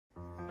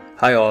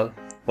Hi all,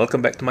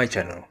 welcome back to my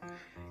channel.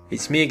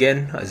 It's me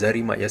again,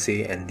 Azari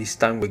Matyase, and this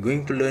time we're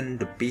going to learn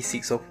the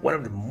basics of one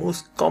of the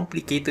most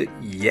complicated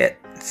yet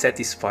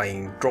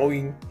satisfying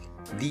drawing,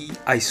 the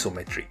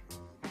isometric.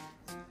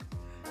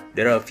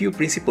 There are a few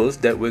principles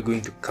that we're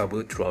going to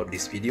cover throughout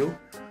this video,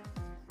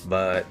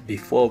 but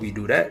before we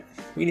do that,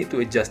 we need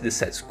to adjust the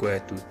set square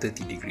to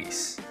 30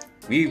 degrees.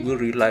 We will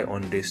rely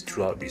on this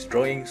throughout this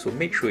drawing, so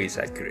make sure it's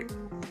accurate.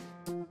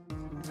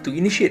 To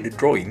initiate the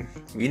drawing,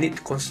 we need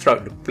to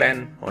construct the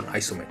plan on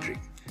isometric.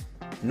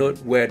 Note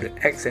where the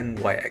x and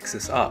y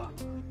axes are.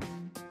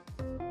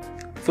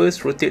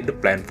 First, rotate the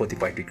plan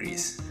 45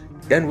 degrees.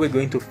 Then we're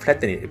going to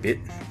flatten it a bit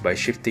by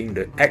shifting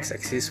the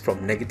x-axis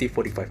from negative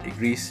 45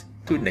 degrees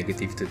to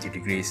negative 30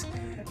 degrees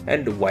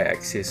and the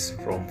y-axis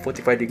from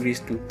 45 degrees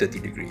to 30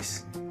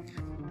 degrees.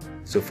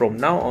 So from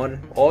now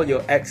on, all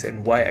your x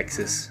and y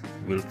axes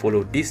will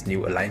follow this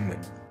new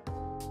alignment.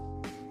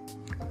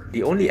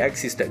 The only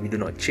axis that we do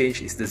not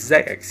change is the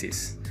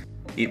z-axis.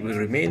 It will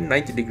remain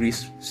 90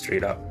 degrees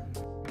straight up.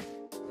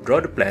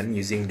 Draw the plan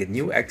using the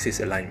new axis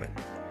alignment.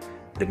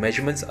 The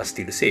measurements are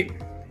still the same,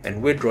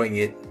 and we're drawing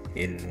it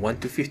in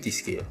 1:50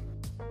 scale.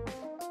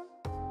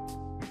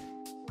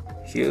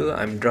 Here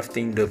I'm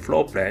drafting the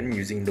floor plan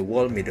using the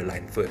wall middle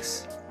line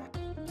first.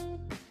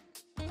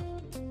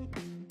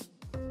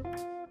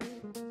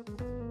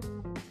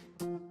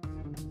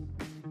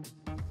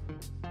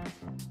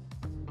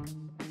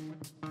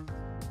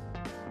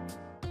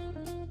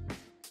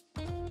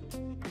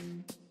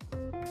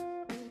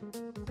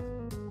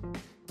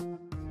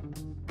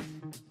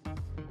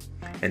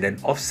 And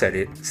then offset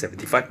it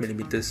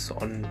 75mm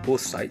on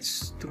both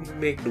sides to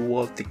make the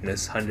wall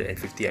thickness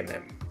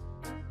 150mm.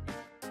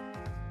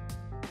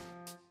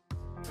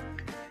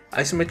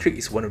 Isometric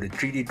is one of the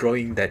 3D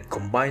drawing that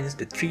combines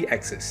the three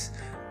axes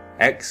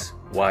X,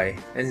 Y,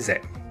 and Z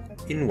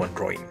in one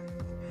drawing.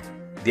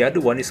 The other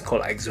one is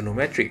called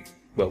Isometric,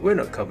 but we're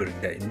not covering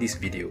that in this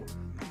video.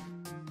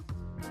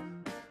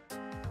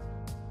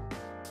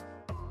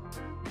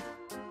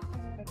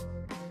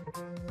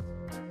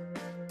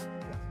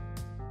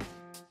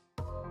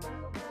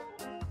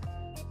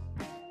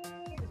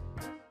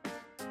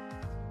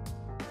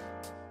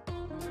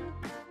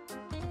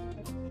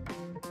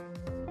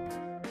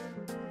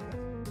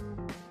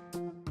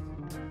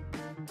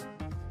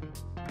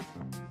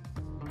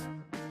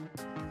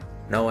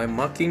 Now I'm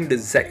marking the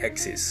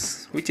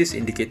z-axis, which is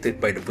indicated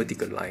by the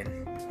vertical line,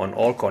 on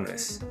all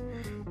corners.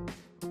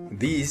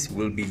 These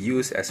will be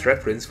used as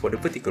reference for the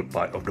vertical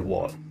part of the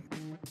wall.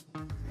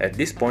 At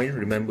this point,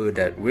 remember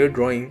that we're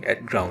drawing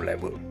at ground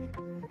level.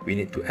 We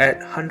need to add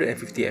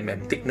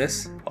 150mm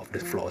thickness of the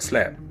floor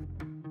slab.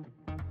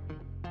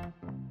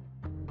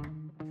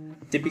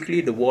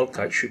 Typically, the wall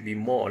cut should be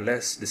more or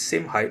less the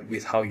same height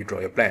with how you draw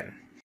your plan.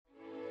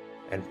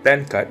 And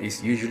plan cut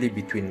is usually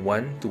between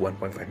 1 to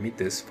 1.5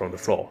 meters from the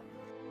floor.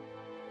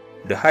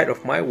 The height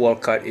of my wall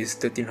cut is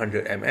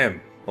 1300 mm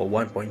or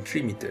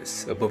 1.3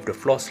 meters above the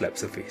floor slab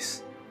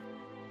surface.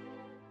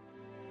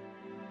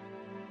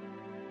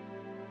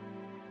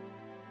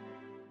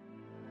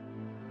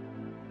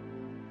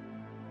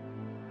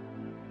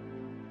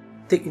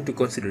 Take into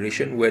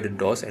consideration where the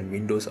doors and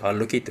windows are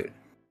located.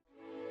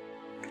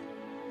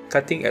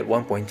 Cutting at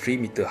 1.3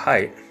 meter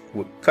height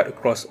would cut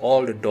across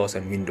all the doors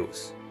and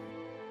windows.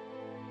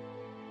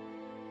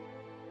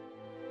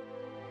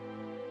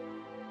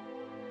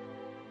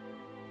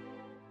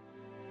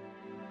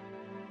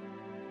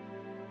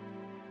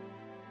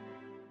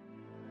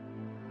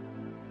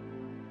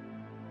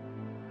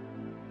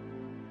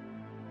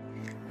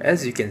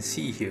 As you can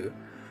see here,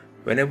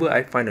 whenever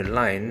I find a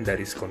line that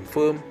is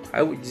confirmed,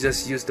 I would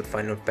just use the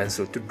final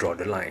pencil to draw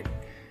the line.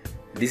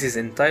 This is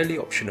entirely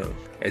optional,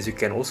 as you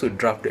can also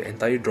draft the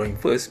entire drawing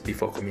first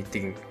before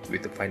committing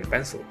with the final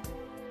pencil.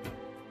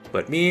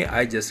 But me,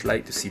 I just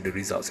like to see the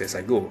results as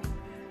I go,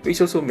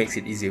 which also makes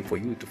it easier for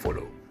you to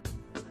follow.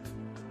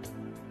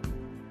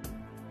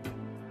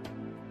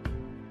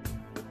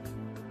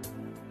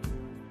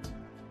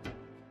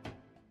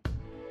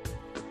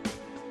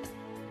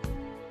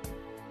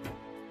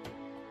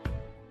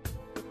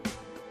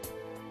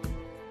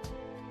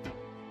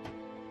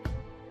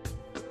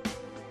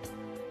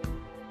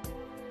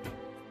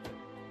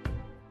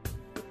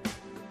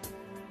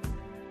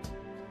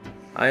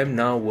 I am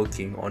now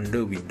working on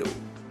the window.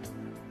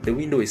 The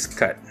window is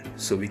cut,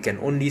 so we can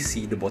only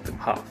see the bottom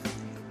half.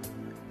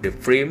 The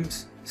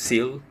frames,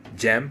 sill,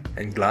 jamb,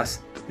 and glass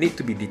need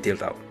to be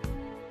detailed out.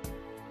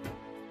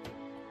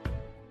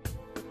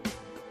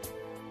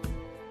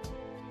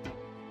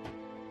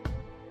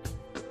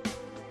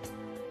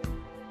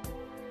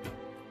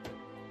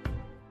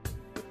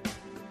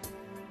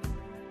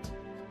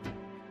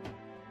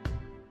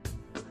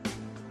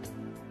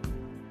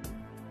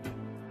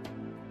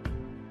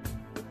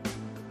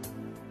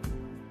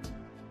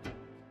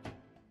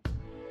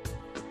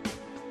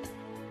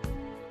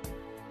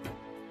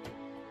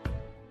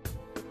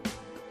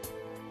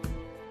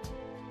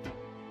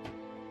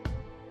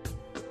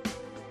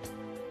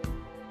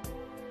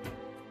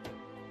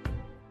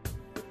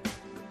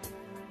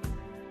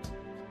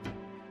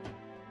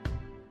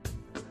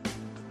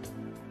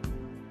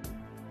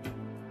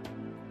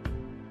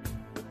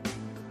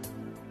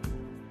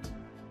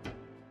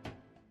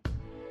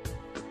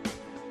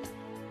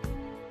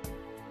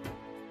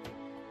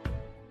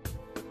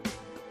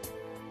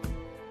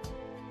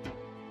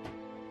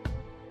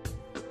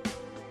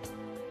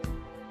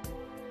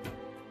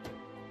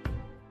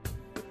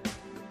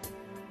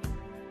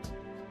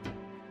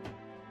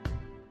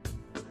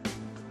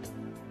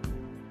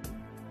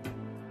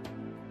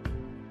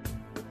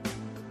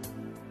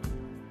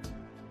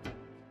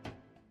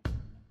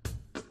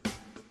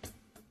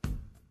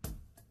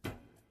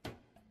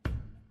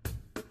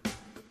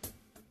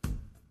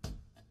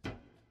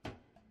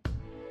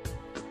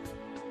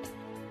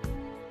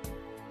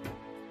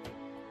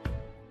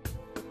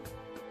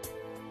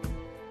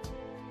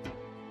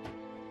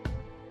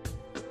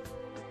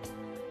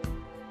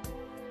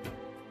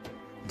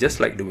 Just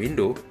like the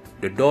window,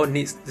 the door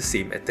needs the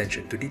same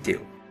attention to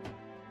detail.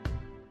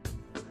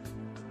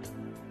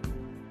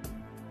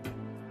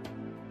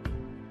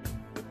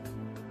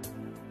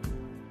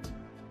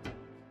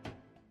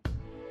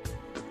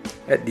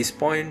 At this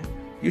point,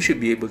 you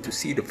should be able to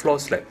see the floor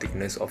slab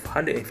thickness of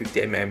 150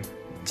 mm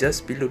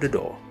just below the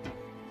door.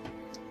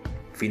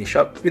 Finish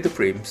up with the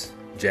frames,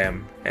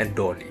 jamb and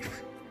door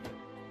leaf.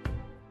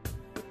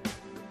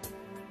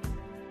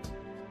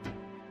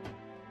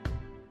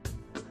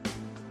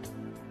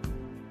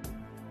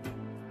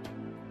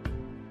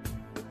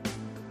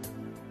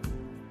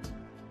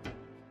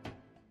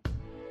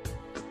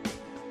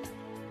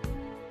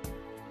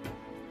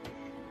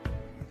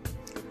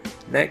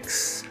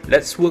 Next,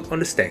 let's work on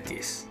the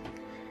staircase.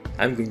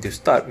 I'm going to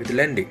start with the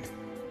landing.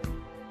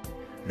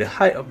 The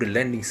height of the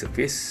landing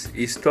surface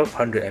is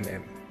 1200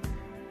 mm.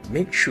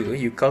 Make sure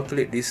you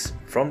calculate this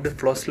from the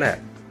floor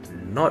slab,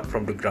 not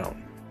from the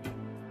ground.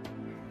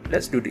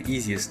 Let's do the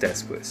easiest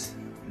test first,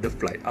 the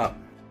flight up.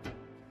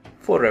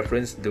 For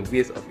reference, the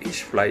width of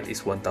each flight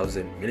is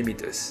 1000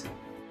 mm.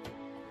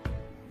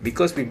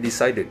 Because we've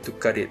decided to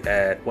cut it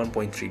at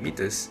 1.3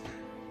 meters,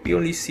 we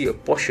only see a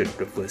portion of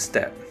the first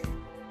step.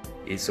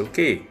 It's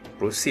okay,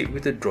 proceed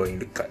with the drawing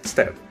the cut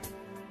step.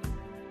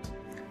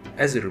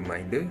 As a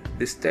reminder,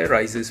 the stair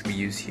risers we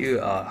use here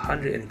are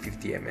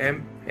 150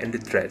 mm and the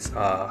threads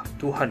are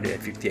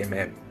 250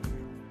 mm.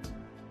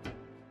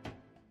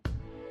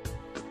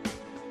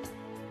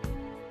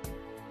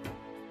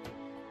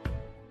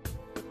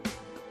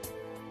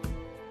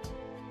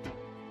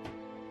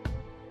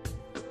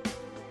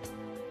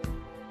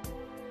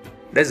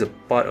 There's a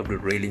part of the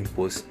railing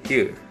post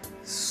here,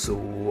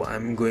 so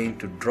I'm going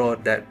to draw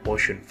that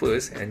portion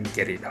first and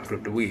get it out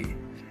of the way.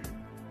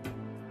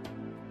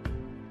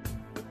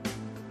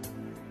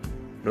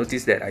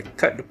 Notice that I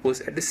cut the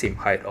post at the same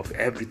height of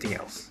everything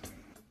else.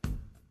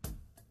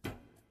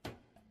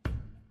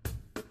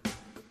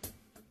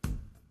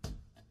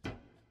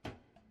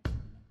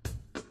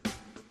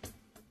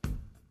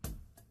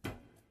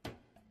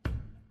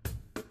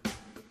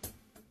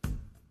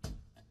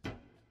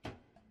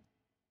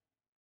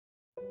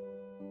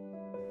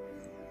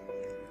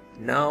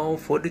 Now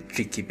for the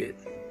tricky bit,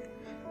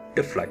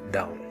 the flight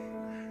down.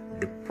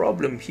 The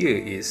problem here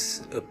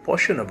is a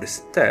portion of the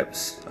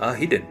steps are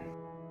hidden,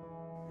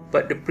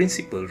 but the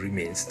principle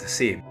remains the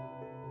same.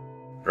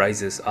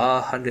 Risers are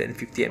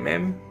 150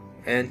 mm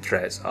and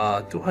threads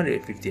are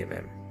 250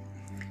 mm.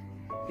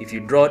 If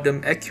you draw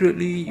them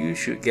accurately, you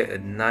should get a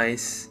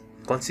nice,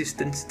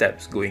 consistent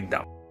steps going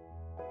down.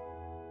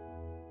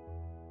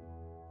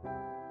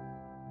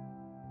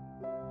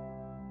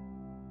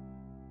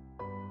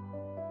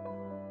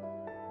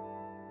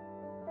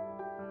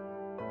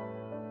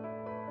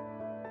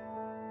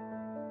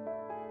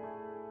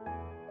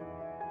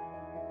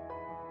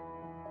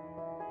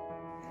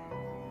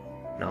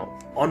 Now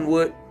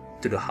onward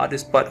to the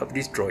hardest part of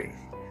this drawing,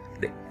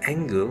 the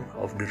angle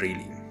of the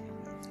railing.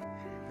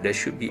 There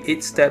should be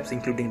 8 steps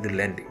including the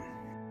landing.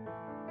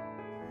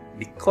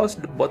 Because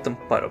the bottom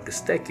part of the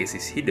staircase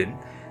is hidden,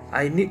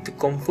 I need to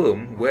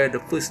confirm where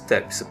the first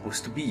step is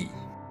supposed to be.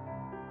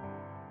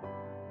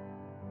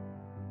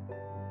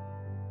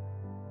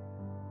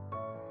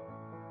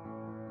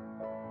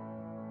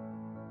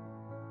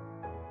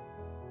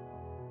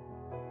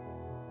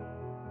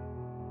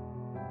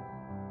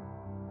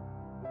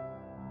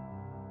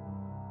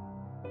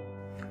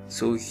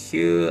 So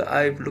here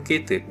I've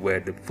located where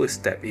the first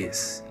step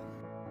is.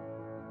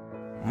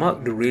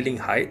 Mark the railing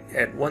height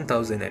at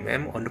 1000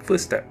 mm on the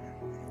first step.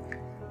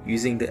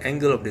 Using the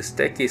angle of the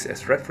staircase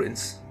as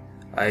reference,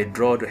 I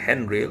draw the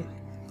handrail,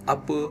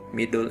 upper,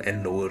 middle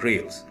and lower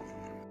rails.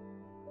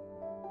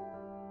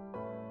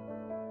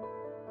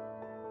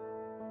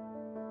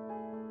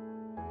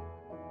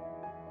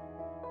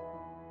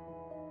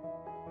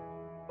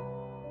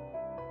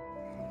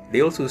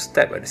 They also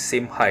step at the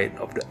same height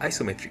of the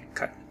isometric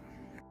cut.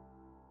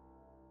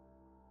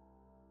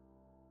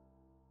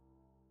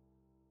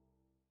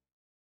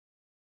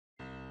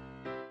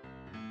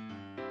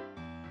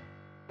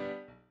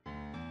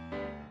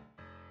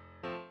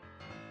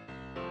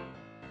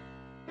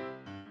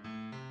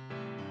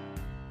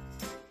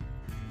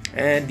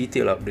 And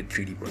detail out the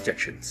 3D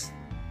projections.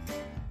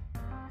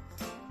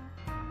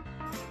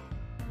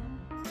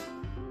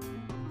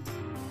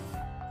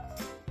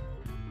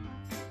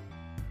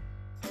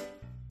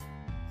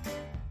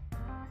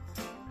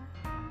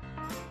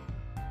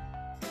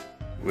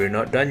 We're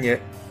not done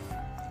yet.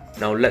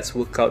 Now let's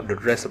work out the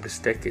rest of the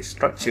staircase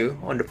structure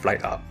on the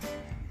flight up.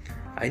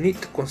 I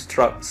need to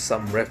construct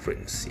some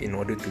reference in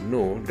order to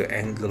know the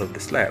angle of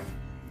the slab.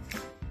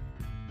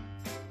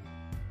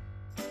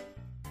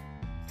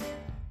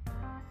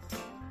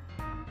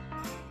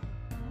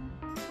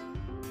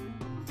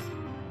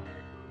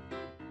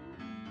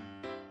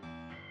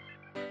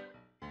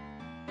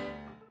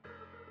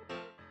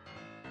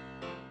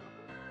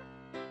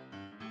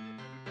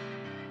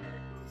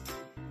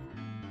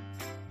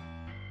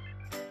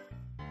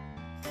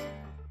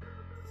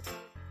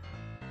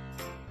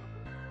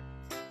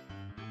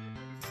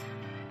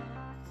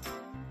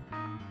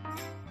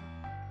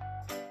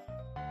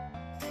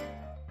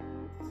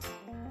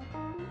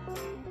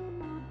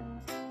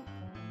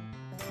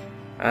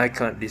 I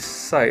can't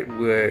decide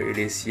where it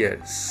is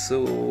yet,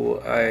 so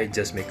I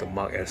just make a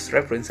mark as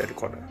reference at the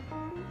corner.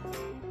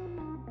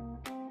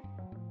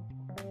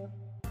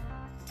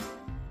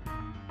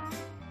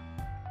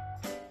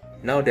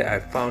 Now that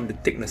I've found the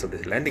thickness of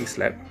the landing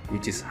slab,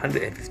 which is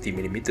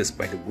 150mm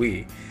by the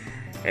way,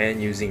 and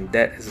using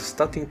that as a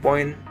starting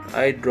point,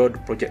 I draw the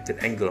projected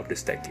angle of the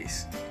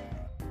staircase.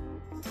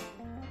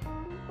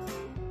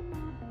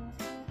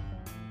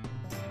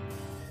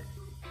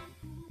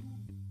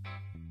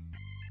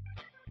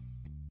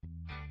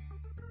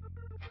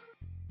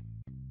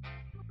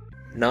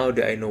 Now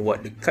that I know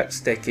what the cut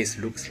staircase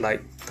looks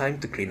like, time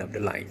to clean up the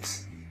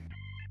lines.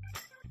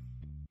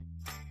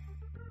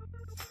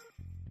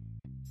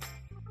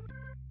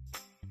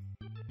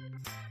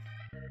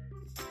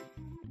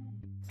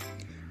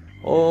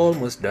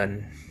 Almost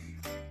done.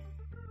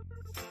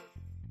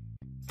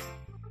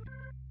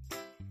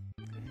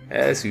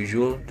 As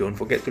usual, don't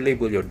forget to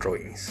label your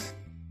drawings.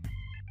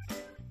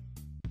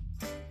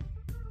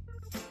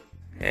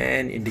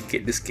 And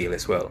indicate the scale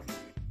as well.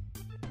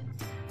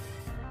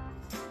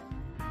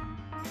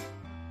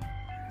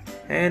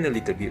 And a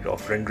little bit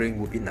of rendering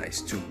would be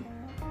nice too.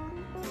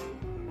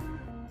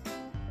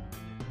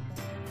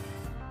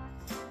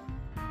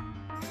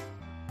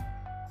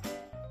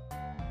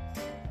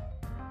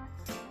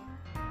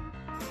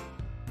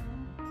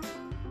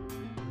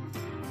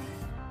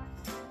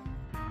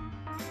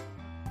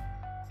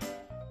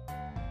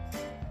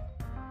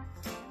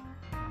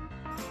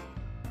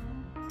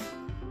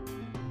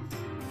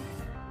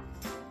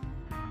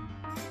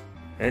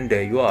 And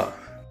there you are.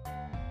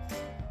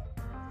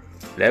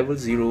 Level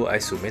 0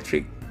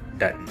 isometric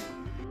done.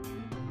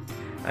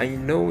 I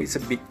know it's a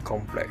bit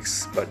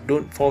complex, but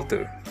don't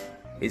falter.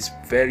 It's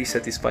very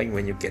satisfying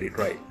when you get it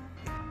right.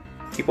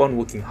 Keep on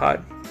working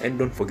hard and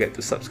don't forget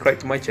to subscribe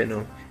to my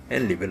channel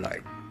and leave a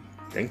like.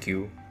 Thank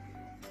you.